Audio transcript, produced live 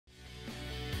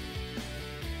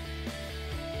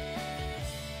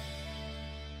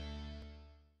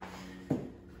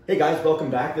Hey guys, welcome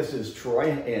back. This is Troy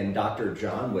and Dr.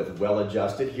 John with Well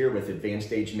Adjusted here with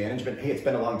Advanced Age Management. Hey, it's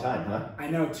been a long time, huh? I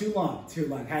know, too long.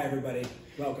 Hi everybody,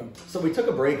 welcome. So we took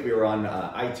a break. We were on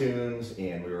iTunes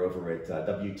and we were over at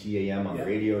WTAM on the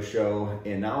radio show,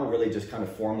 and now we're really just kind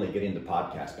of formally getting the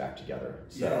podcast back together.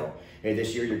 So hey,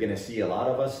 this year you're going to see a lot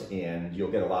of us and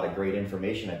you'll get a lot of great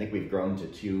information. I think we've grown to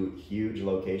 2 huge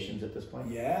locations at this point.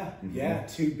 Yeah,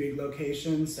 2 big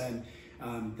locations, and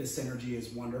the synergy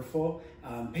is wonderful.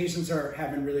 Patients are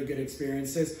having really good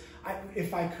experiences.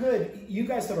 If I could, you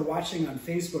guys that are watching on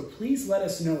Facebook, please let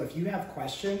us know if you have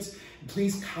questions.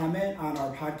 Please comment on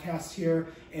our podcast here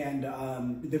and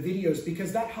the videos,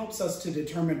 because that helps us to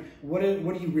determine what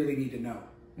do you really need to know.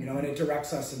 You know, and it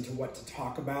directs us into what to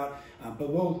talk about.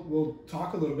 But we'll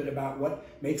talk a little bit about what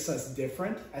makes us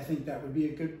different. I think that would be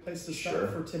a good place to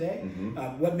start for today.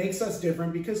 What makes us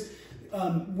different, because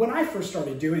when I first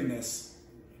started doing this,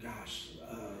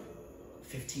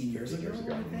 15 years ago,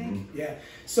 I think. Yeah.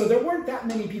 So there weren't that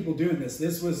many people doing this.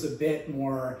 This was a bit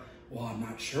more, well, I'm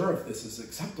not sure if this is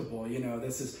acceptable. You know,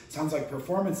 sounds like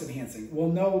performance enhancing. Well,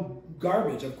 no,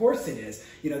 garbage. Of course it is.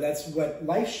 You know, that's what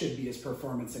life should be, is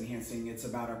performance enhancing. It's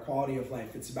about our quality of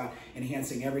life. It's about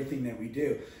enhancing everything that we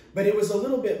do. But it was a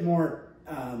little bit more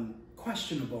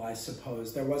questionable, I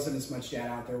suppose. There wasn't as much data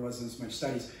out there, wasn't as much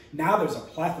studies. Now there's a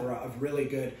plethora of really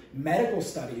good medical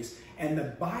studies, and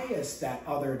the bias that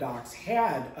other docs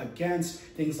had against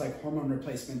things like hormone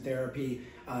replacement therapy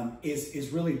is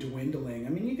really dwindling. I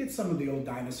mean, you get some of the old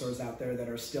dinosaurs out there that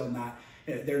are still not,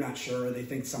 they're not sure. They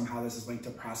think somehow this is linked to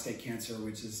prostate cancer,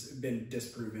 which has been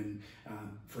disproven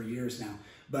for years now.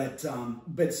 But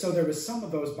so there was some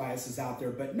of those biases out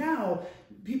there, but now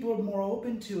people are more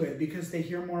open to it because they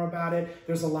hear more about it.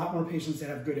 There's a lot more patients that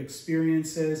have good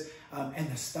experiences,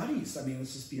 and the studies, I mean,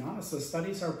 let's just be honest, the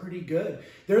studies are pretty good.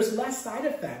 There's less side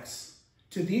effects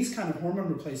to these kind of hormone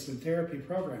replacement therapy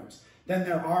programs than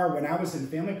there are when I was in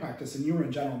family practice and you were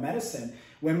in general medicine,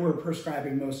 when we're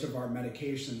prescribing most of our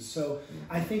medications. So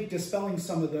I think dispelling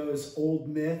some of those old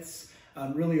myths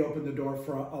really opened the door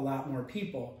for a lot more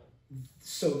people.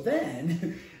 So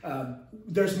then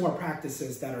there's more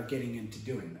practices that are getting into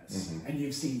doing this. And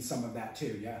you've seen some of that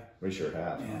too, yeah? We sure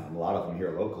have. A lot of them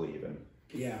here locally even.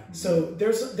 Yeah, so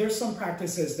there's some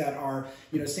practices that are,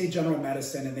 you know, say general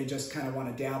medicine, and they just kind of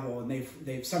want to dabble, and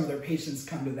they've some of their patients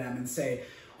come to them and say,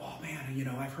 oh man, you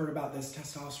know, I've heard about this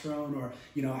testosterone, or,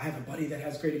 you know, I have a buddy that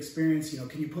has great experience, you know,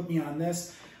 can you put me on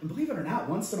this? And believe it or not,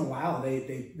 once in a while,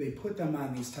 they put them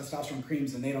on these testosterone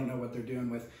creams, and they don't know what they're doing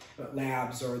with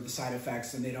labs or the side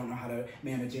effects, and they don't know how to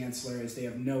manage ancillaries. They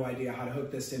have no idea how to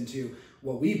hook this into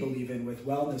what we believe in with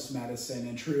wellness medicine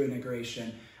and true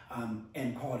integration.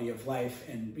 And quality of life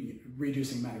and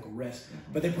reducing medical risk,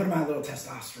 but they put them on a little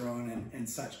testosterone and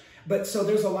such. But so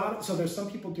there's there's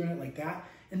some people doing it like that.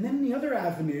 And then the other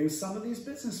avenue, some of these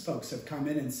business folks have come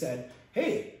in and said,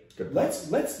 hey,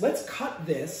 let's cut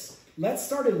this. Let's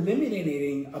start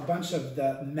eliminating a bunch of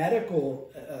the medical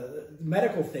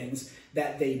things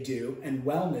that they do, and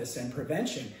wellness and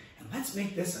prevention, and let's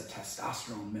make this a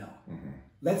testosterone mill.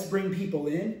 Let's bring people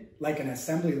in like an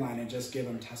assembly line and just give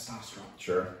them testosterone.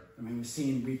 Sure. I mean,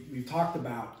 we've talked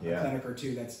about a clinic or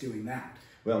 2 that's doing that.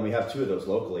 Well, and we have 2 of those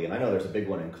locally, and I know there's a big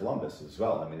one in Columbus as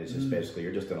well. I mean, it's just basically,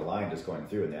 you're just in a line just going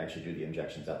through, and they actually do the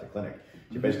injections at the clinic. So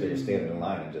you're basically just standing in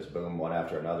line and just boom, one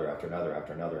after another, after another,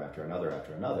 after another, after another,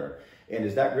 after another. And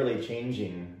is that really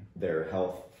changing their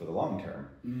health for the long term?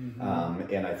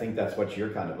 And I think that's what you're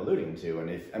kind of alluding to.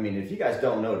 And if you guys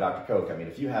don't know Dr. Koch, I mean,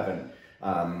 if you haven't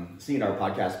seen our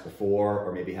podcast before,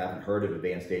 or maybe haven't heard of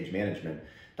Advanced Age Management,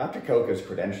 Dr. Koch's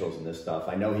credentials in this stuff,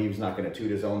 I know he's not going to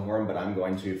toot his own horn, but I'm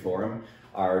going to for him,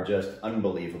 are just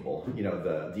unbelievable. You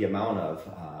know, the amount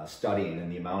of studying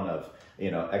and the amount of, you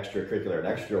know, extracurricular and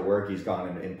extra work he's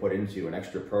gone and put into, and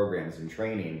extra programs and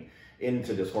training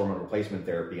into this hormone replacement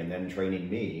therapy, and then training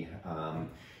me,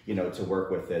 you know, to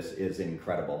work with this is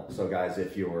incredible. So guys,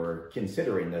 if you're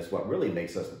considering this, what really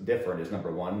makes us different is,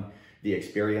 number 1, the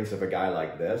experience of a guy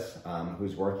like this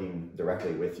who's working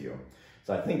directly with you.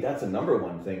 So I think that's a number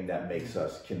 1 thing that makes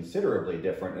us considerably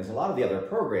different. Is a lot of the other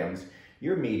programs,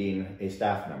 you're meeting a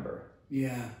staff member.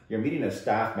 Yeah. You're meeting a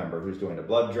staff member who's doing a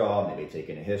blood draw, maybe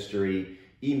taking a history,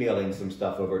 emailing some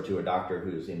stuff over to a doctor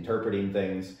who's interpreting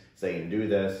things, saying do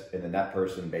this, and then that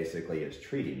person basically is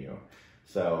treating you.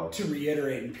 So to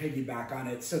reiterate and piggyback on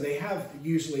it, so they have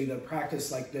usually the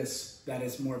practice like this that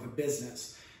is more of a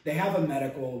business. They have a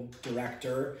medical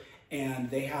director,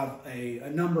 and they have a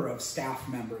number of staff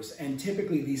members, and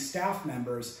typically these staff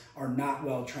members are not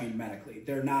well trained medically.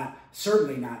 They're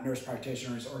certainly not nurse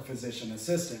practitioners or physician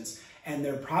assistants, and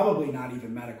they're probably not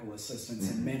even medical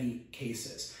assistants in many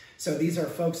cases. So these are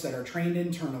folks that are trained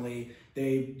internally.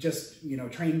 They just,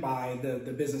 trained by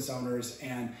the business owners,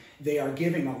 and they are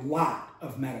giving a lot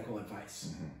of medical advice.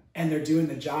 Mm-hmm. And they're doing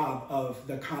the job of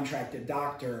the contracted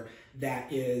doctor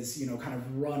that is, kind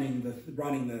of running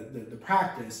the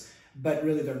practice, but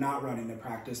really they're not running the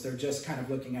practice. They're just kind of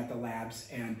looking at the labs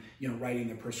and, writing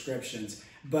the prescriptions.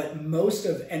 But most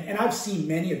of, and I've seen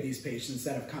many of these patients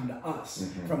that have come to us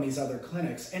mm-hmm. from these other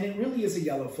clinics, and it really is a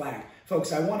yellow flag.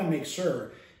 Folks, I want to make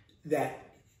sure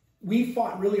that we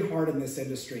fought really hard in this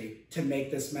industry to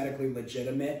make this medically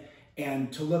legitimate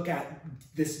and to look at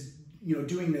this,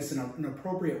 doing this in an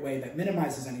appropriate way that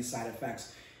minimizes any side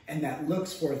effects and that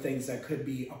looks for things that could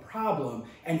be a problem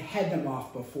and head them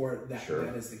off before that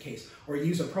is the case, or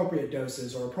use appropriate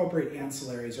doses or appropriate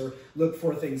ancillaries, or look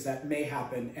for things that may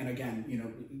happen and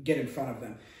again, get in front of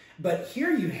them. But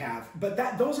here you have,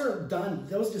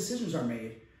 those decisions are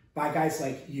made by guys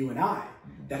like you and I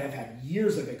that have had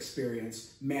years of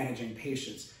experience managing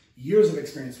patients, years of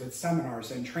experience with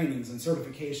seminars and trainings and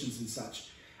certifications and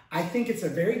such. I think it's a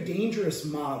very dangerous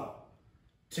model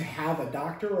to have a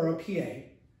doctor or a PA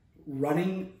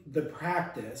running the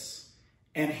practice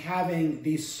and having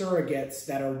these surrogates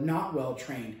that are not well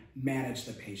trained manage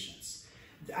the patients.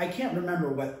 I can't remember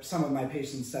what some of my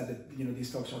patients said that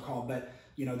these folks are called, but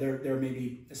they're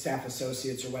maybe staff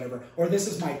associates or whatever, or this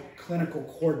is my clinical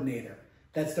coordinator.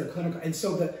 That's their clinical, and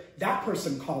so that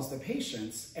person calls the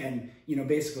patients and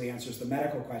basically answers the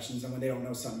medical questions, and when they don't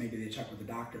know something, maybe they check with the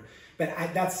doctor. But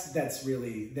that's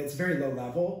very low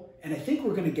level, and I think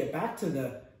we're going to get back to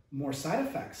the more side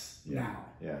effects now,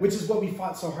 which is what we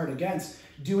fought so hard against,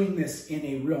 doing this in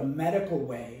a real medical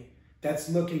way that's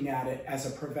looking at it as a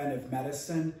preventive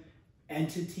medicine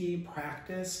entity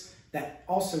practice that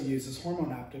also uses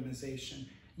hormone optimization.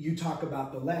 You talk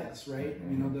about the legs, right?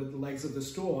 Mm-hmm. The legs of the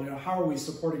stool. How are we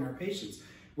supporting our patients?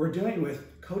 We're doing it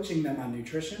with coaching them on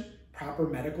nutrition, proper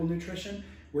medical nutrition.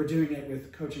 We're doing it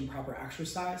with coaching proper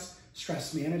exercise,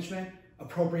 stress management,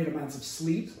 appropriate amounts of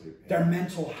sleep, their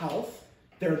mental health,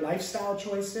 their lifestyle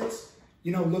choices,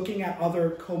 looking at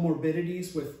other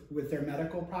comorbidities with their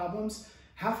medical problems.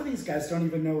 Half of these guys don't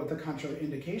even know what the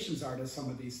contraindications are to some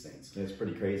of these things. It's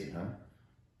pretty crazy, huh?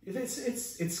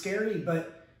 It's scary,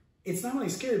 but it's not only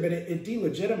scary, but it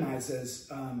delegitimizes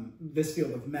this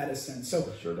field of medicine. So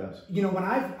it sure does. When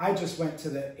I just went to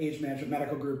the Age Management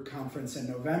Medical Group conference in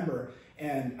November,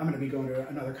 and I'm going to be going to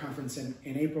another conference in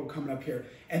April coming up here,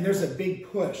 and there's a big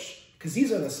push, because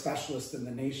these are the specialists in the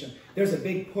nation, there's a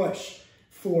big push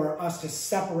for us to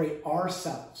separate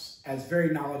ourselves as very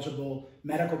knowledgeable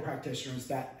medical practitioners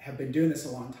that have been doing this a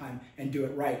long time and do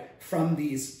it right from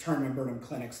these Turner and Burnham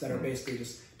clinics that are basically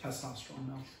just testosterone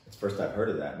mills. It's the first I've heard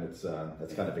of that, and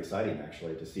that's kind of exciting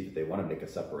actually to see that they want to make a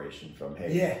separation from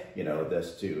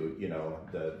this to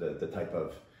the type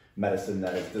of medicine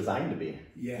that it's designed to be.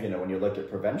 When you look at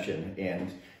prevention,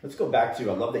 and let's go back to,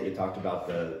 I love that you talked about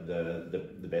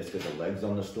the basically the legs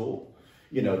on the stool.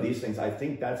 These things, I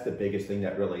think that's the biggest thing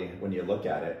that really, when you look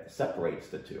at it, separates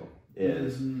the two,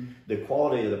 is the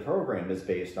quality of the program is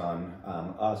based on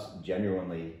us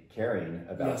genuinely caring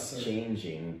about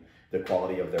changing the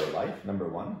quality of their life, number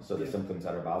one, so the symptoms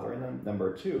that are bothering them.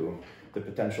 Number two, the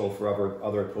potential for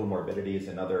other comorbidities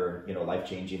and other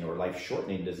life-changing or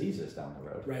life-shortening diseases down the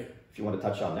road. Right. If you want to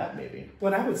touch on that, maybe.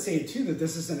 Well, I would say too that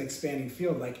this is an expanding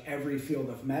field. Like every field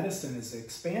of medicine is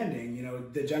expanding.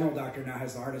 The general doctor now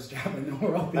has the hardest job in the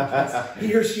world because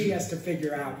he or she has to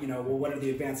figure out, what are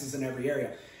the advances in every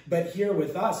area. But here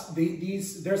with us,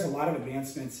 there's a lot of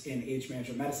advancements in age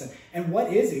management medicine. And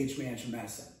what is age management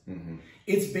medicine? Mm-hmm.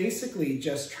 It's basically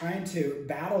just trying to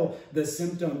battle the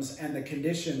symptoms and the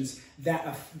conditions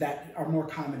that are more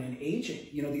common in aging.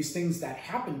 These things that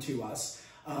happen to us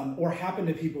or happen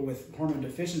to people with hormone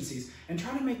deficiencies, and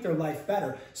trying to make their life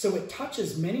better. So it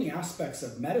touches many aspects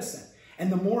of medicine.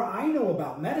 And the more I know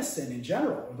about medicine in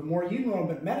general, or the more you know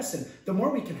about medicine, the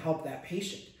more we can help that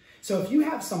patient. So if you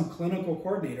have some clinical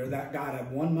coordinator that got a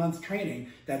 1-month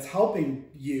training that's helping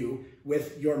you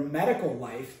with your medical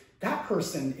life, that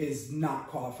person is not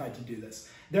qualified to do this.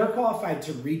 They're qualified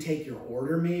to retake your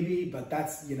order maybe, but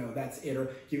that's it, or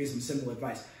give you some simple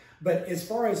advice. But as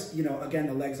far as, again,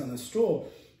 the legs on the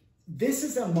stool, this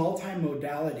is a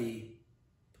multimodality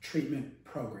treatment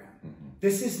program. Mm-hmm.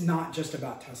 This is not just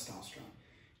about testosterone.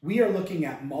 We are looking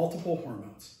at multiple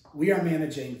hormones. We are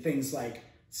managing things like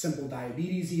simple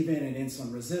diabetes even, and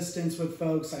insulin resistance with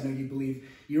folks. I know you believe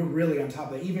you're really on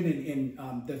top of it. Even in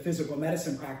the physical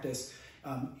medicine practice,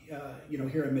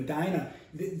 here in Medina,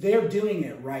 they're doing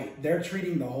it right. They're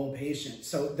treating the whole patient.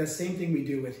 So the same thing we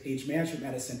do with age management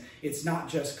medicine. It's not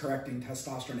just correcting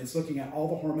testosterone. It's looking at all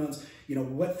the hormones,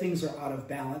 what things are out of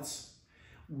balance,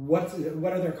 what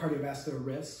are their cardiovascular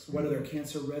risks, what are their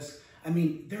cancer risks. I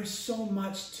mean, there's so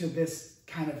much to this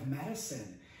kind of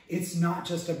medicine. It's not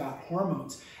just about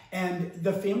hormones. And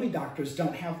the family doctors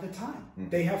don't have the time.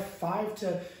 They have 5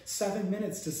 to 7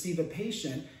 minutes to see the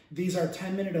patient. These are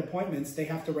 10-minute appointments. They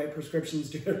have to write prescriptions,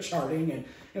 do their charting,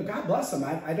 and God bless them.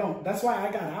 I don't. That's why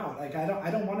I got out. Like I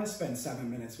don't want to spend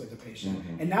 7 minutes with the patient.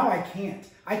 And now I can't.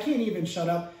 I can't even shut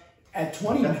up at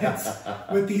 20 minutes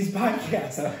with these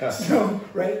podcasts. So,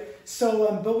 right?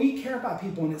 So, but we care about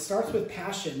people, and it starts with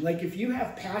passion. Like if you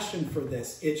have passion for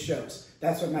this, it shows.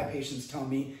 That's what my patients tell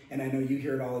me, and I know you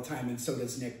hear it all the time, and so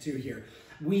does Nick too here.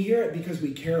 We hear it because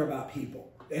we care about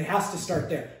people. It has to start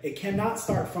there. It cannot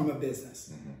start from a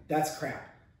business. That's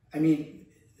crap. I mean,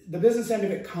 the business end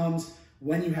of it comes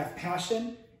when you have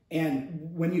passion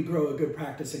and when you grow a good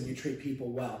practice and you treat people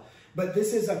well. But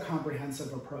this is a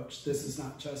comprehensive approach. This is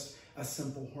not just a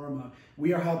simple hormone.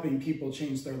 We are helping people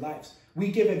change their lives. We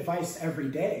give advice every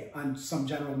day on some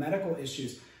general medical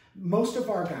issues. Most of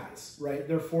our guys, right,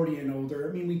 they're 40 and older.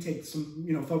 I mean, we take some,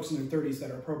 folks in their 30s that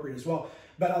are appropriate as well.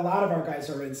 But a lot of our guys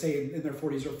are in their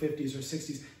 40s or 50s or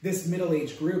 60s. This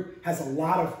middle-aged group has a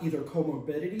lot of either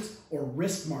comorbidities or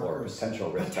risk markers. Or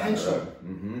potential risk.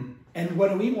 And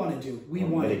what do we want to do? We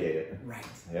want to mitigate it. Right.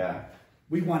 Yeah.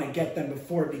 We want to get them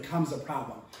before it becomes a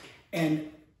problem.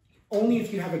 And only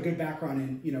if you have a good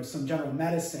background in, some general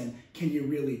medicine can you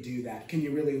really do that. Can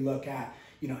you really look at,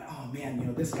 oh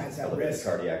man, this guy's at risk.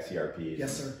 Cardiac CRPs.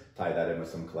 Yes, sir. Tie that in with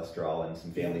some cholesterol and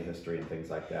some family history and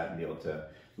things like that, and be able to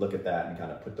look at that and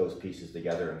kind of put those pieces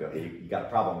together and go, hey, you got a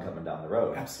problem coming down the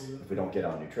road. Absolutely. If we don't get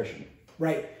on nutrition.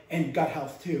 Right, and gut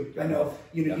health too. I know,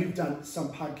 you've done some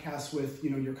podcasts with,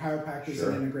 your chiropractors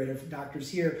and integrative doctors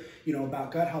here,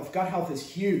 about gut health. Gut health is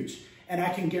huge. And I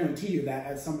can guarantee you that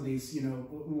at some of these,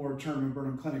 more term and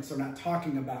Burnham clinics, they're not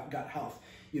talking about gut health.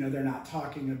 They're not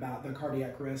talking about the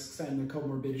cardiac risks and the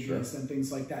comorbidities and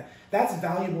things like that. That's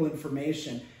valuable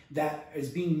information that is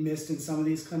being missed in some of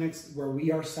these clinics where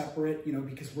we are separate,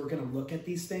 because we're going to look at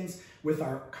these things with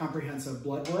our comprehensive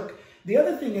blood work. The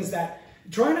other thing is that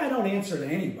Troy and I don't answer to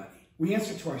anybody. We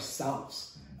answer to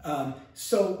ourselves.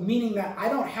 So meaning that I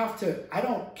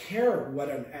don't care what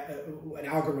an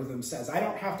algorithm says. I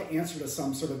don't have to answer to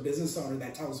some sort of business owner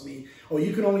that tells me, oh,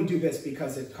 you can only do this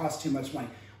because it costs too much money.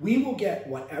 We will get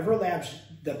whatever labs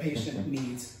the patient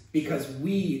needs because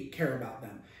we care about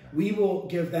them. We will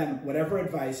give them whatever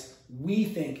advice we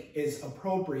think is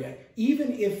appropriate,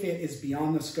 even if it is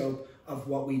beyond the scope of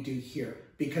what we do here,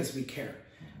 because we care.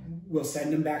 We'll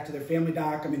send them back to their family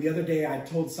doc. I mean, the other day I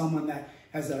told someone that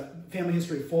has a family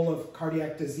history full of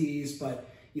cardiac disease, but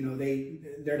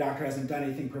their doctor hasn't done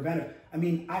anything preventive. I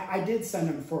mean, I did send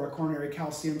them for a coronary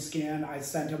calcium scan. I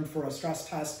sent them for a stress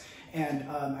test, and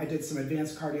I did some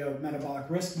advanced cardiometabolic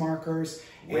risk markers.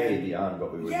 Way beyond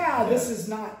what we would. Yeah, this is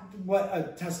not what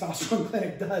a testosterone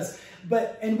clinic does.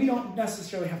 And we don't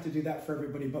necessarily have to do that for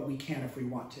everybody, but we can if we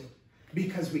want to,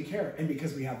 because we care and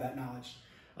because we have that knowledge.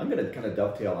 I'm going to kind of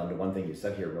dovetail onto one thing you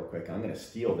said here real quick. I'm going to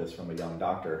steal this from a young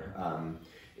doctor,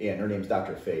 and her name's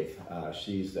Dr. Faith.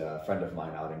 She's a friend of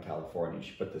mine out in California.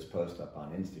 She put this post up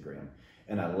on Instagram,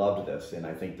 and I loved this, and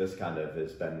I think this kind of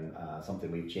has been something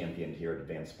we've championed here at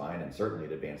Advanced Spine, and certainly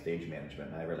at Advanced Age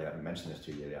Management, and I really haven't mentioned this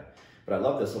to you yet. But I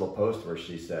love this little post where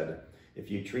she said,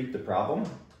 if you treat the problem,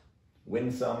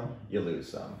 win some, you lose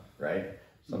some, right?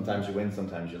 Sometimes you win,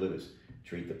 sometimes you lose.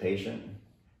 Treat the patient,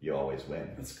 you always win.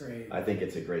 That's great. I think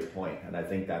it's a great point, and I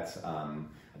think that's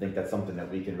something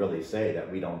that we can really say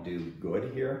that we don't do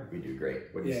good here. We do great.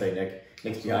 What do you say, Nick?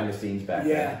 Nick's behind the scenes back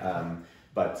there,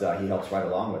 but he helps right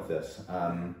along with this.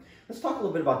 Let's talk a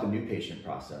little bit about the new patient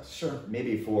process. Sure.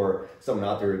 Maybe for someone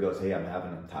out there who goes, hey,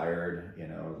 I'm tired,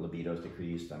 libido's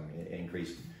decreased, I'm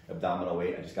increased abdominal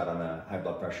weight, I just got on a high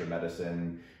blood pressure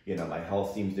medicine, my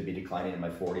health seems to be declining in my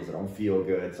 40s, I don't feel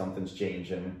good, something's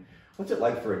changing. What's it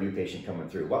like for a new patient coming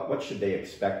through? What should they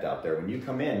expect out there? When you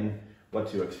come in,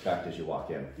 what to expect as you walk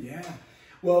in? Yeah.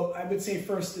 Well, I would say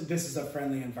first, this is a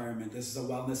friendly environment. This is a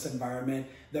wellness environment.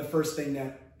 The first thing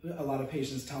that a lot of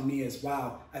patients tell me is,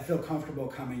 wow, I feel comfortable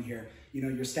coming here.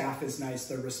 Your staff is nice,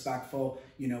 they're respectful,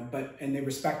 we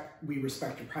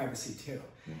respect your privacy too.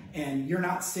 Mm-hmm. And you're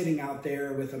not sitting out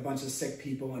there with a bunch of sick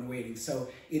people and waiting. So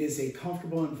it is a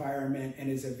comfortable environment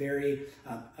and is a very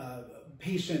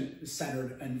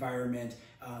patient-centered environment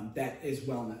that is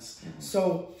wellness. Mm-hmm.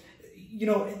 So,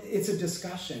 it's a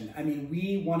discussion. I mean,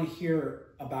 we want to hear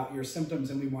about your symptoms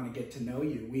and we want to get to know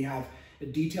you. We have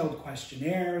detailed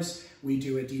questionnaires, we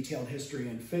do a detailed history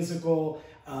and physical,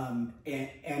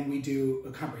 and we do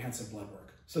a comprehensive blood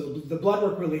work. So the blood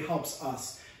work really helps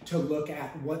us to look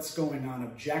at what's going on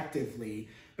objectively,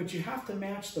 but you have to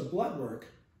match the blood work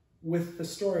with the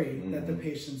story that the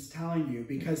patient's telling you,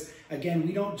 because again,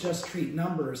 we don't just treat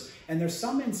numbers, and there's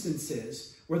some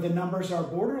instances where the numbers are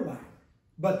borderline,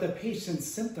 but the patient's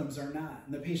symptoms are not,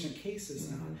 and the patient case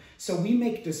is not. So we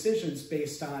make decisions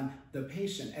based on the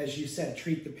patient. As you said,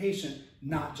 treat the patient,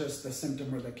 not just the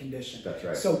symptom or the condition. That's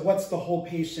right. So what's the whole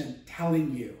patient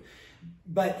telling you?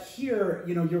 But here,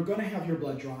 you know, you're going to have your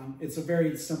blood drawn. It's a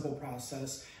very simple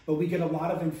process, but we get a lot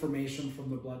of information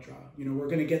from the blood draw. You know, we're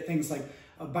going to get things like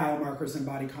biomarkers and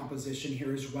body composition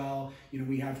here as well. You know,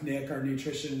 we have Nick, our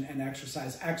nutrition and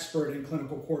exercise expert and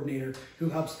clinical coordinator, who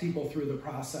helps people through the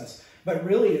process. But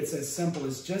really, it's as simple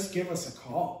as just give us a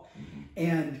call,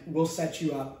 and we'll set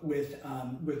you up with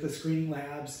the screening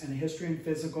labs and history and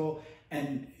physical,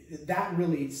 and that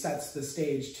really sets the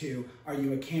stage to, are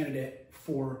you a candidate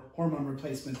for hormone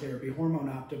replacement therapy, hormone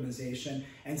optimization,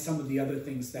 and some of the other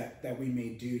things that we may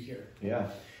do here. Yeah.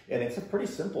 And it's a pretty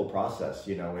simple process.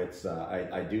 You know, it's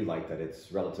I do like that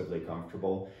it's relatively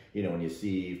comfortable. You know, when you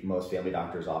see most family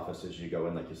doctors' offices, you go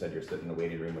in, like you said, you're sitting in the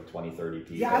waiting room with 20, 30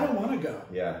 people. Yeah, I don't want to go.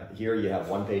 Yeah, here you have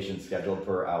one patient scheduled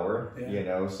per hour, you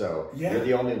know, so you're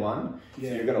the only one. So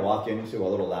you're going to walk into a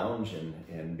little lounge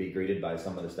and be greeted by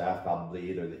some of the staff, probably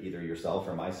either yourself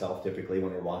or myself, typically,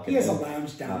 when we're walking in. He has a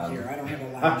lounge down here. I don't have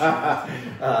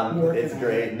a lounge. It's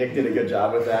great. Nick did a good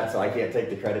job with that, so I can't take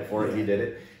the credit for it. He did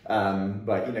it.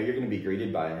 But, you know, you're going to be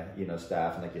greeted by, you know,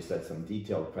 staff, and like you said, some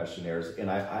detailed questionnaires. And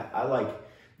I like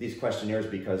these questionnaires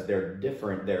because they're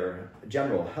different. They're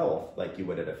general health, like you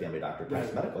would at a family doctor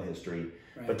test, medical history,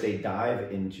 but they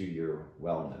dive into your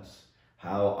wellness.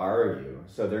 How are you?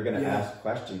 So they're going to ask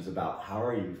questions about how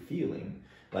are you feeling?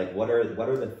 Like, what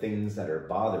are the things that are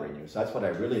bothering you? So that's what I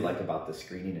really like about the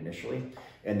screening initially.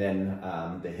 And then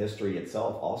the history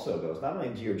itself also goes not only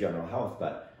into your general health,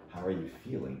 but how are you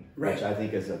feeling? Which I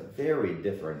think is a very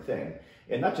different thing.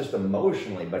 And not just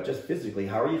emotionally, but just physically,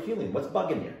 how are you feeling? What's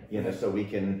bugging you? You know, so we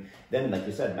can then, like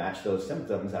you said, match those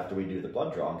symptoms after we do the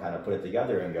blood draw and kind of put it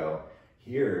together and go,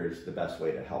 here's the best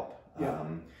way to help.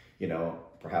 You know,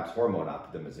 perhaps hormone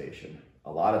optimization.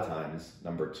 A lot of times,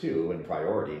 number 2 in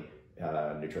priority,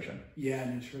 nutrition. Yeah,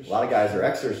 nutrition. A lot of guys are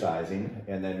exercising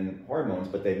and then hormones,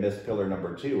 but they miss pillar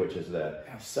number 2, which is the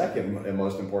second and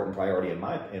most important priority in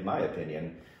my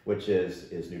opinion, which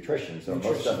is nutrition. So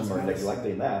most of them are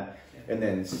neglecting that. And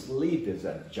then sleep is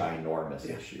a ginormous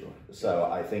issue. So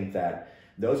I think that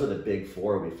those are the big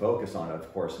 4 we focus on.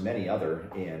 Of course, many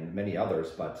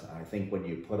others, but I think when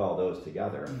you put all those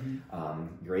together,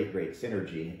 great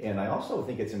synergy. And I also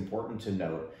think it's important to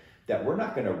note that we're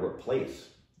not going to replace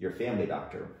your family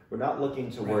doctor. We're not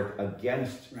looking to work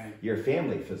against your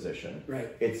family physician.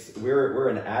 We're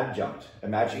an adjunct.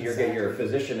 Imagine your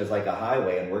physician is like a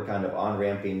highway, and we're kind of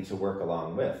on-ramping to work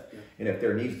along with. And if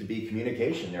there needs to be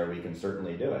communication there, we can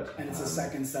certainly do it. And it's a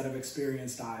second set of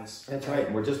experienced eyes. That's right.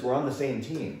 And we're on the same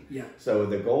team. So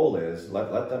the goal is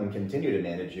let them continue to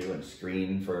manage you and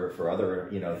screen for other,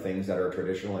 you know, things that are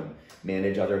traditional and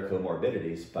manage other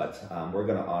comorbidities. But we're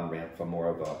going to on-ramp from more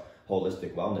of a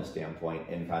holistic wellness standpoint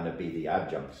and kind of be the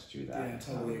adjuncts to that. Yeah, I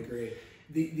totally agree.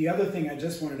 The other thing I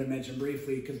just wanted to mention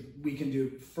briefly, because we can do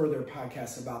further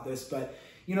podcasts about this, but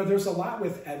you know, there's a lot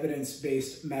with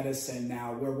evidence-based medicine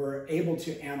now where we're able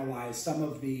to analyze some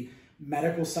of the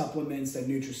medical supplements and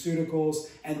nutraceuticals,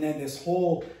 and then this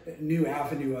whole new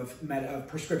avenue of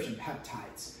prescription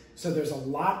peptides. So there's a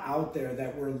lot out there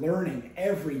that we're learning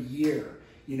every year.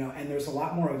 You know, and there's a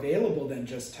lot more available than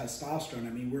just testosterone. I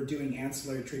mean, we're doing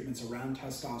ancillary treatments around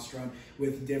testosterone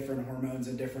with different hormones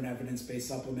and different evidence-based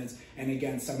supplements. And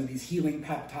again, some of these healing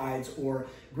peptides or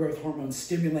growth hormone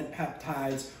stimulant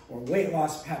peptides or weight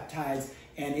loss peptides.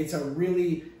 And it's a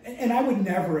really, and I would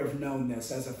never have known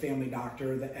this as a family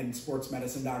doctor and sports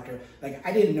medicine doctor. Like,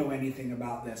 I didn't know anything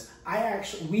about this.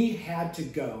 We had to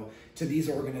go to these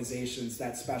organizations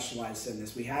that specialize in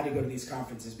this. We had to go to these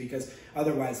conferences because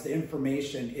otherwise the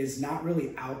information is not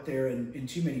really out there in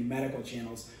too many medical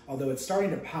channels, although it's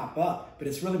starting to pop up, but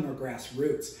it's really more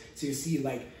grassroots. So you see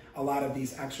like a lot of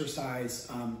these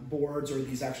exercise boards or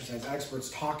these exercise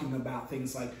experts talking about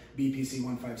things like BPC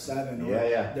 157, or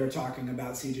they're talking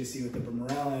about CGC with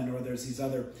ipamorelin, or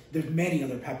there's many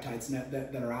other peptides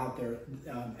that are out there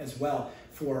as well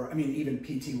for, I mean, even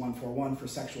PT 141 for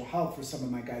sexual health for some of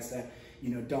my guys that,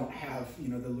 you know, don't have, you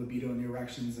know, the libido and the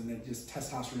erections, and that just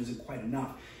testosterone isn't quite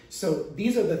enough. So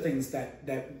these are the things that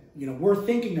you know, we're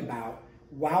thinking about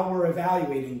while we're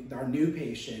evaluating our new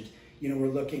patient. You know,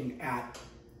 we're looking at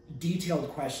detailed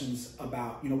questions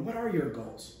about, you know, what are your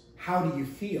goals? How do you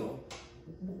feel?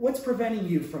 What's preventing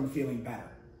you from feeling better?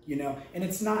 You know, and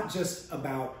it's not just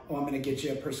about, oh, I'm going to get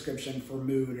you a prescription for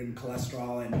mood and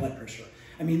cholesterol and blood pressure.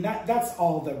 I mean, that's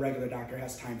all the regular doctor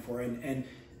has time for, and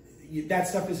that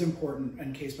stuff is important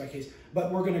and case by case,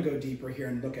 but we're going to go deeper here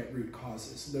and look at root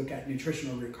causes, look at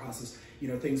nutritional root causes, you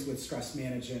know, things with stress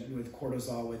management, with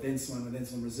cortisol, with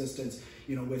insulin resistance,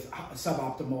 you know, with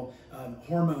suboptimal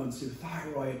hormones, with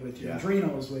thyroid, with your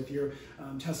adrenals, with your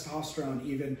testosterone.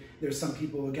 Even there's some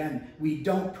people, again, we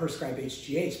don't prescribe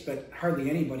HGH, but hardly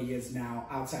anybody is now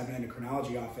outside of an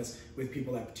endocrinology office with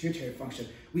people that have pituitary function.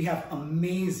 We have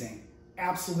amazing,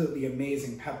 absolutely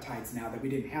amazing peptides now that we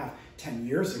didn't have 10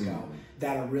 years ago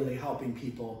that are really helping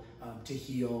people to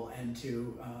heal and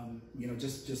to, you know,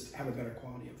 just have a better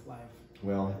quality of life.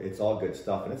 Well, it's all good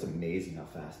stuff, and it's amazing how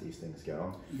fast these things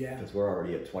go. Yeah. Because we're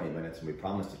already at 20 minutes, and we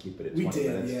promised to keep it at 20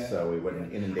 minutes, so we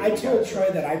wouldn't inundate. I told Troy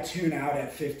that I tune out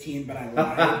at 15, but I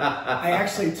lied. I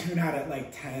actually tune out at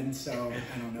like 10, so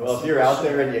I don't know. Well, if you're out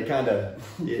there and you kind of,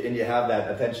 and you have that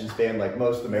attention span like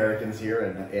most Americans here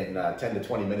in 10 to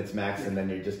 20 minutes max, and then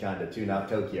you just kind of tune out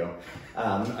Tokyo.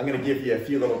 I'm going to give you a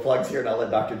few little plugs here, and I'll let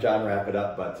Dr. John wrap it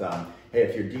up, but hey,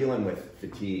 if you're dealing with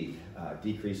fatigue,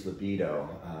 decreased libido,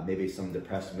 maybe some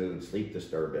depressed mood, sleep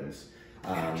disturbance,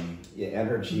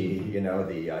 energy, you know,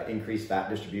 the increased fat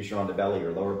distribution on the belly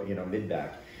or lower, you know,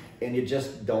 mid-back, and you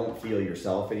just don't feel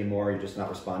yourself anymore, you're just not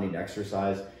responding to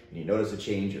exercise, and you notice a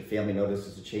change, your family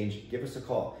notices a change, give us a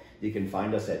call. You can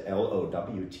find us at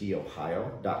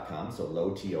lowtohio.com, so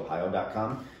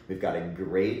lowtohio.com. We've got a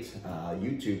great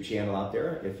YouTube channel out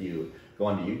there. If you go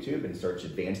onto YouTube and search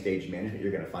Advanced Age Management,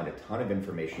 you're going to find a ton of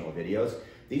informational videos.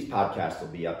 These podcasts will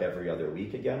be up every other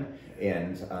week again.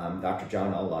 And Dr.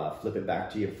 John, I'll flip it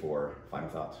back to you for final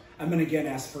thoughts. I'm going to again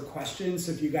ask for questions.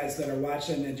 So if you guys that are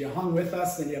watching and you hung with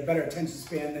us, then you have better attention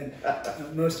span than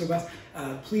most of us.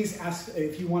 Please ask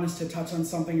if you want us to touch on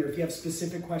something, or if you have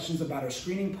specific questions about our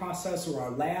screening process or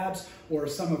our labs or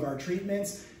some of our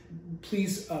treatments,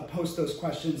 please post those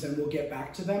questions and we'll get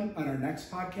back to them on our next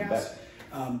podcast.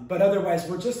 But otherwise,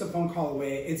 we're just a phone call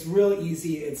away. It's real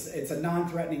easy. It's a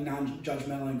non-threatening,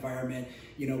 non-judgmental environment.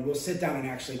 You know, we'll sit down and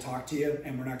actually talk to you,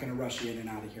 and we're not going to rush you in and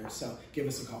out of here. So give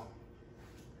us a call.